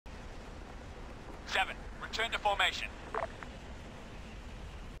7. Return to formation.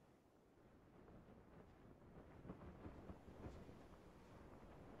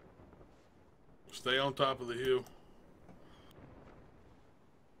 Stay on top of the hill.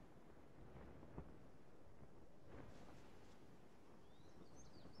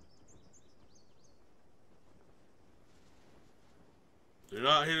 Do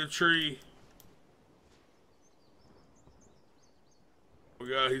not hit a tree. Oh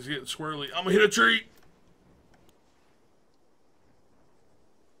god, he's getting swirly. I'm gonna hit a tree.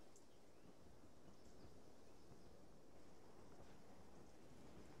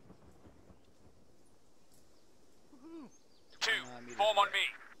 Form on me.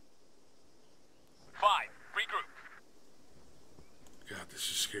 5. Regroup. God, this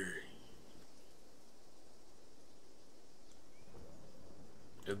is scary.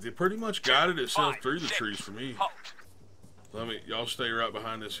 It pretty much guided itself through the trees for me. Halt. Y'all stay right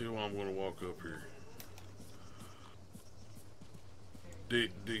behind this hill. I'm gonna walk up here.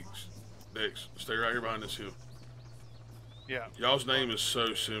 Dex, stay right here behind this hill. Yeah. Y'all's name is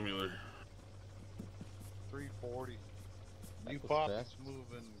so similar. 340. New pop is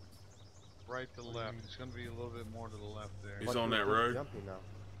moving right to left. It's going to be a little bit more to the left there. He's on that road? Now.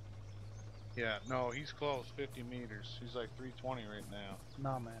 Yeah, no, he's close, 50 meters. He's like 320 right now.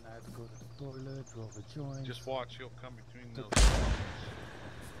 Nah, man, I had to go to the toilet, drove a joint. Just watch, he'll come between those.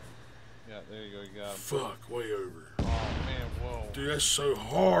 Yeah, there you go, you got him. Fuck, way over. Oh, man, whoa. Dude, that's so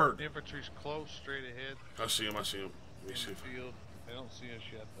hard. Infantry's close, straight ahead. I see him, I see him. Let me see if Field. They don't see us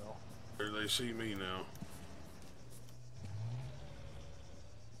yet, though. they see me now.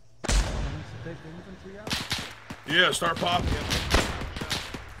 Take the infantry out? Yeah, start popping.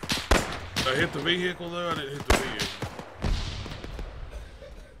 I hit the vehicle though. I didn't hit the vehicle.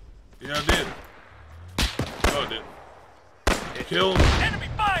 Yeah, I did. Oh, I did. Kill him. Enemy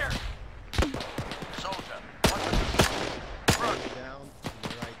fire! Soldier, run. Down,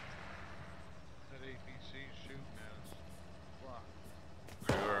 right. That APC is shooting at us. Fuck.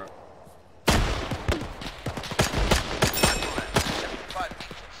 Okay, alright. 75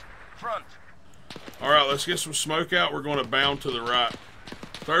 meters. Front. Alright, let's get some smoke out. We're going to bound to the right.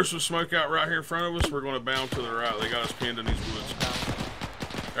 There's some smoke out right here in front of us. We're going to bound to the right. They got us pinned in these woods.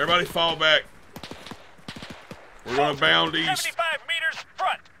 Everybody fall back. We're going to bound east. 75 meters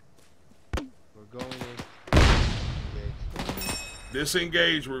front. We're going in.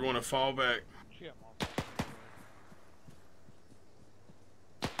 Disengage. We're going to fall back. Shit, mom.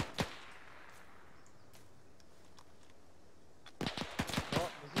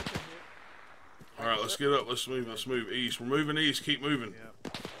 Alright, let's get up. Let's move east. We're moving east. Keep moving. Yeah.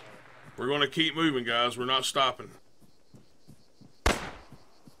 We're going to keep moving, guys. We're not stopping.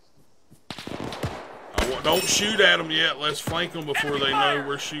 Don't shoot at them yet. Let's flank them before they know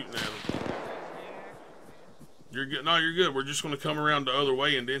we're shooting at them. You're good. No, you're good. We're just going to come around the other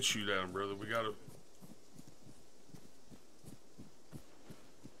way and then shoot at them, brother. We got to...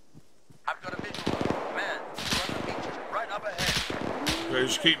 I've got a visual. Man, you're on the beach, right up ahead. Okay,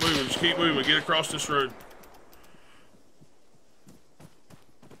 just keep moving. Just keep moving. Get across this road.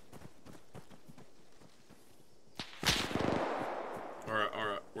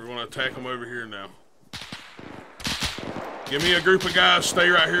 Alright. We're going to attack them over here now. Give me a group of guys. Stay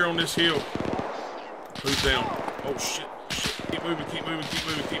right here on this hill. Who's down? Oh, shit. Keep moving.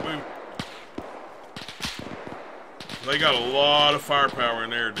 They got a lot of firepower in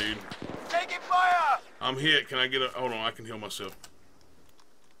there, dude. Taking fire! I'm hit. Can I get a... Hold on. I can heal myself.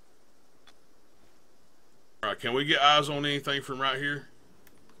 Alright, can we get eyes on anything from right here?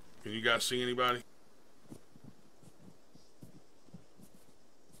 Can you guys see anybody?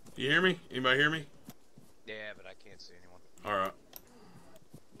 You hear me? Anybody hear me? Yeah, but I can't see anyone. Alright.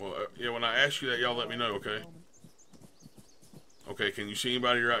 Well, yeah, when I ask you that, y'all let me know, okay? Okay, can you see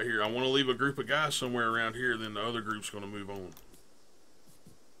anybody right here? I want to leave a group of guys somewhere around here, then the other group's going to move on.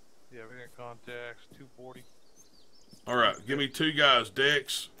 Yeah, we got contacts, 240. Alright, give me 2 guys,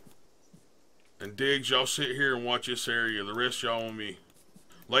 Dex and Diggs. Y'all sit here and watch this area. The rest y'all on me.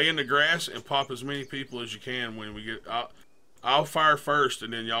 Lay in the grass and pop as many people as you can when we get... I'll fire first,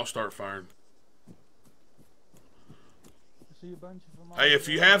 and then y'all start firing. Hey, if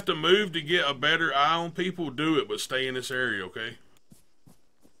you have to move to get a better eye on people, do it, but stay in this area, okay?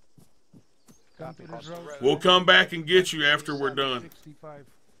 We'll come back and get you after we're done.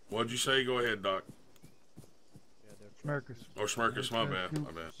 What'd you say? Go ahead, Doc. Smirkus. Or Smirkus, my bad.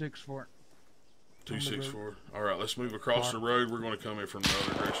 264. 264. Alright, let's move across the road. We're going to come in from the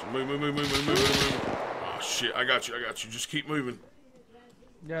other direction. Move. Oh, shit. I got you. Just keep moving.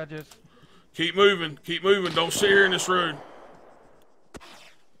 Yeah, just... Keep moving. Don't sit here in this road.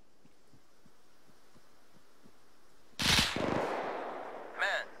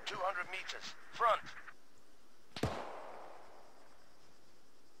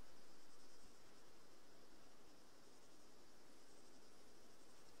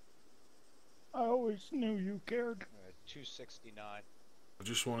 always knew you cared. 269. I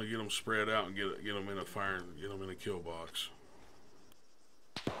just want to get them spread out and get them in a fire and get them in a kill box.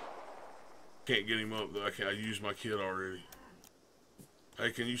 Can't get him up though. I used my kit already. Hey,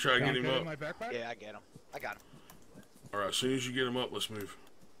 can you try to get him In up? my backpack? Yeah, I get him. I got him. All right, as soon as you get him up, let's move.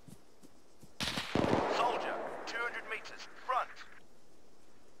 Soldier, 200 meters, front.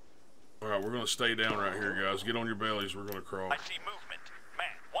 All right, we're gonna stay down right here, guys. Get on your bellies. We're gonna crawl. I see movement. Man,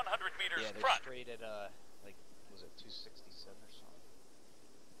 100 meters, Yeah, they're front. straight at, like, was it 267 or something?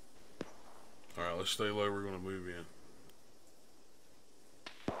 All right, let's stay low. We're gonna move in.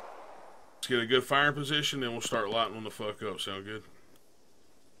 Let's get a good firing position, then we'll start lighting them the fuck up. Sound good?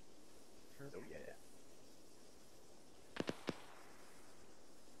 Oh, yeah.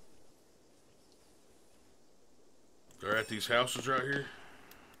 They're at these houses right here.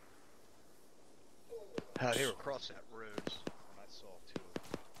 They were across that road when I saw two in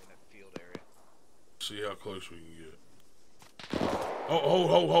that field area. See how close we can get. Oh,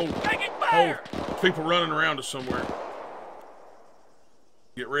 hold. Taking fire! Hold. People running around us somewhere.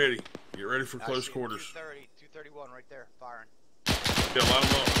 Get ready. Get ready for close quarters. 230, 231 right there, firing. Yeah, light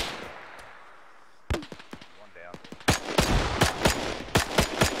them up. One down.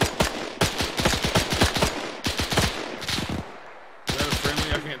 Is that a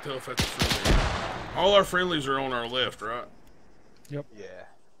friendly? I can't tell if that's a friendly. All our friendlies are on our left, right? Yep. Yeah.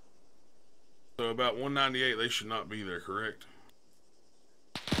 So about 198, they should not be there, correct?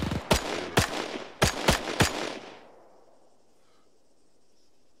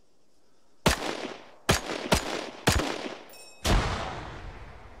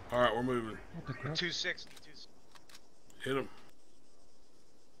 All right, we're moving. What the crap? 260. Hit them.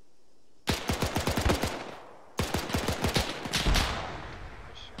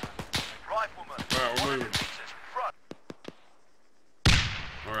 Rifleman, All right, we're 100 moving. meters, front.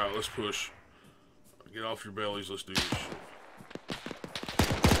 All right, let's push. Get off your bellies. Let's do this shit.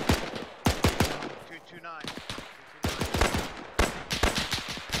 229.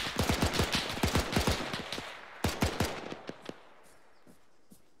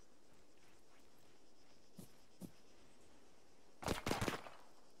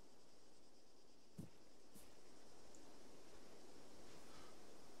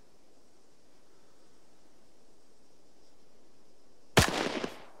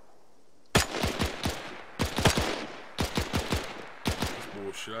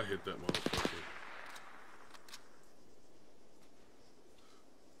 Bullshit, I hit that motherfucker.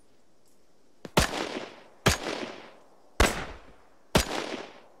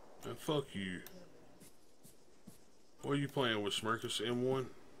 Man, fuck you. What are you playing with, Smirkus? M1?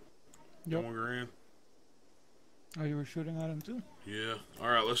 Yep. M1 grand? Oh, you were shooting at him too? Yeah.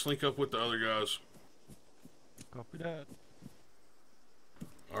 Alright, let's link up with the other guys. Copy that.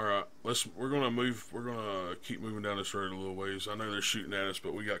 Alright, we're gonna keep moving down this road a little ways. I know they're shooting at us,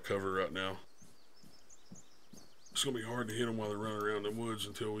 but we got cover right now. It's gonna be hard to hit them while they're running around the woods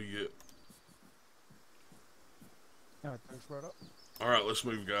until we get... Yeah, thanks right up. Alright, let's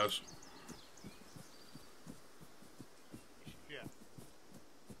move, guys. Yeah.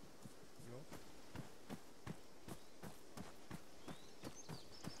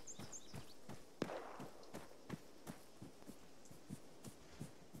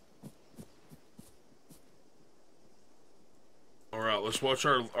 Alright, let's watch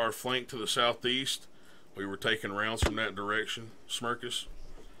our flank to the southeast. We were taking rounds from that direction, Smirkus.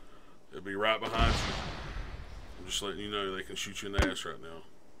 It'll be right behind you. I'm just letting you know they can shoot you in the ass right now.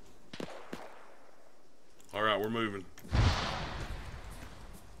 Alright, we're moving.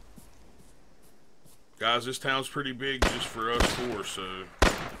 Guys, this town's pretty big just for us four, so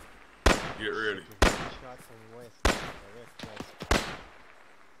get ready. Shot from west. West.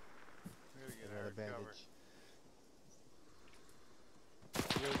 We gotta get Another hard cover. bandage.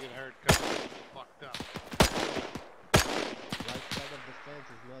 We gotta get hard cover. Fucked up. Right side of the fence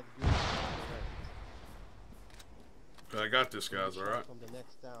is not good. The left. I got this, guys, Shot alright? From the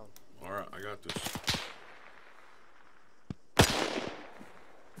next town. Alright, I got this.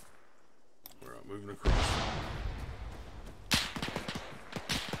 Alright, moving across.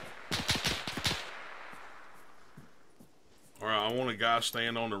 Alright, I want a guy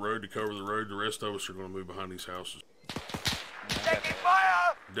stand on the road to cover the road. The rest of us are going to move behind these houses. Taking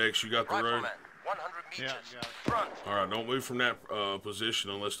fire! Dex, you got the road? Rifleman, 100 meters, Yeah, got it. front. Alright, don't move from that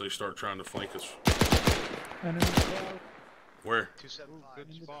position unless they start trying to flank us. Enemy scout Where? 275. Good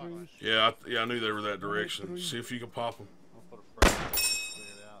in the spot. trees. Yeah, I knew they were that direction. three. See if you can pop them. I'll put a frame.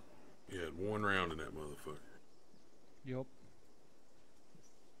 Figure it out. You had one round in that motherfucker. Yup.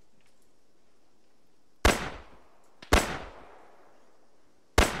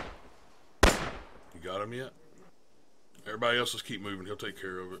 You got him yet? Everybody else, let's keep moving. He'll take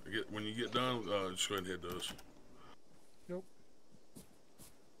care of it. When you get done, just go ahead and head to us. Yep.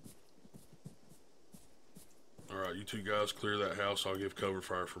 Alright, you two guys clear that house. I'll give cover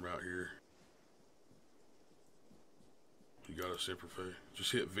fire from out here. You got a Semper Fi.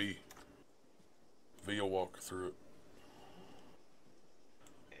 Just hit V. V will walk through it.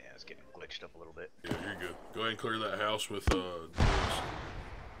 Yeah, it's getting glitched up a little bit. Yeah, you're good. Go ahead and clear that house with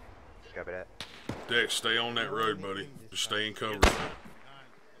Copy that. Dex, stay on that road, buddy. Just stay in cover.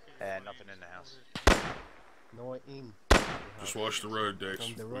 And nothing in the house. No aim. Just watch the road, Dex.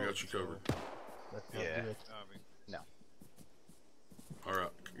 From the We road, got you covered. so let's not Yeah. do it. No.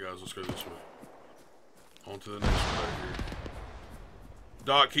 Alright, guys, let's go this way. On to the next one right here.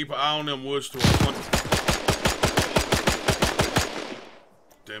 Doc, keep an eye on them woods to our flank.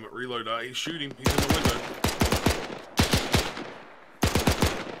 Damn it, reload, Doc. He's shooting. He's in the window.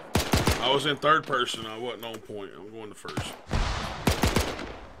 I was in third person. I wasn't on point. I'm going to first.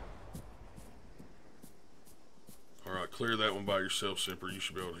 Alright, clear that one by yourself, Semper. You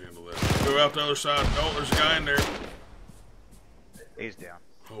should be able to handle that. Go out the other side. Oh, there's a guy in there. He's down.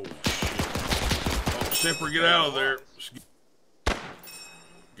 Holy shit. Oh, Semper, get out of there.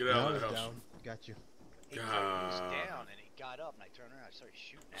 Get out of Now the he's house. down. Got you. He was down and he got up and I turned around and I started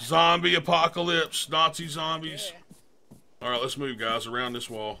shooting at him. Zombie apocalypse. Nazi zombies. Yeah. Alright, let's move, guys, around this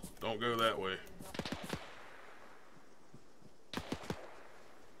wall. Don't go that way.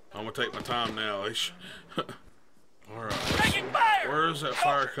 I'm gonna take my time now. Alright. Taking fire! Where is that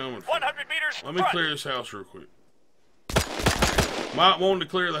fire coming from? 100 meters. Let me front. clear this house real quick. Might want to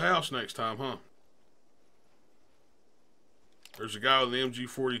clear the house next time, huh? There's a guy with an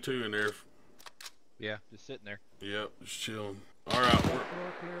MG42 in there. Yeah, just sitting there. Yep, just chilling. Alright,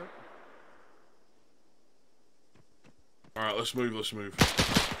 alright, let's move, let's move.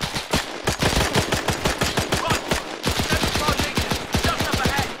 Just up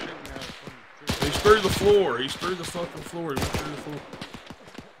ahead. He's through the floor. He's through the fucking floor. He went through the floor.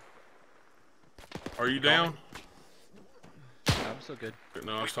 Are you down? I'm still good.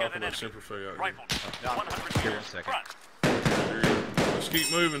 No, I was talking about Semper Fi out here. Rifle. No, 100 Here, meters. 1 second. Front. Let's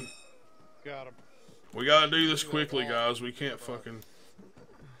keep moving. Got him. We gotta do this quickly, guys. We can't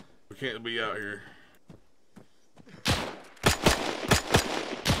be out here.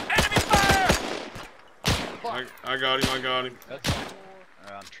 Enemy fire! I got him, I got him. That's fine.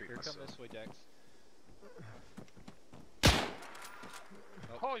 I'm treating Here, come myself. this way, Dex.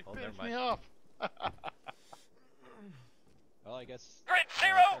 Oh, he never picked mind. me up. Well, I guess. Grid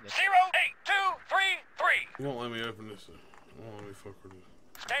 0, 0, 8, 2, 3, 3. You won't let me open this. You won't let me fuck with this.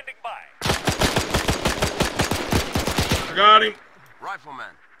 Standing by. I got him.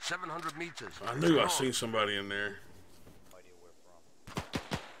 Rifleman, 700 meters. I knew I seen somebody in there. No idea where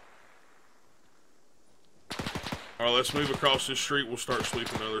from. Alright, let's move across this street. We'll start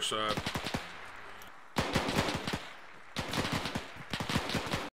sweeping the other side.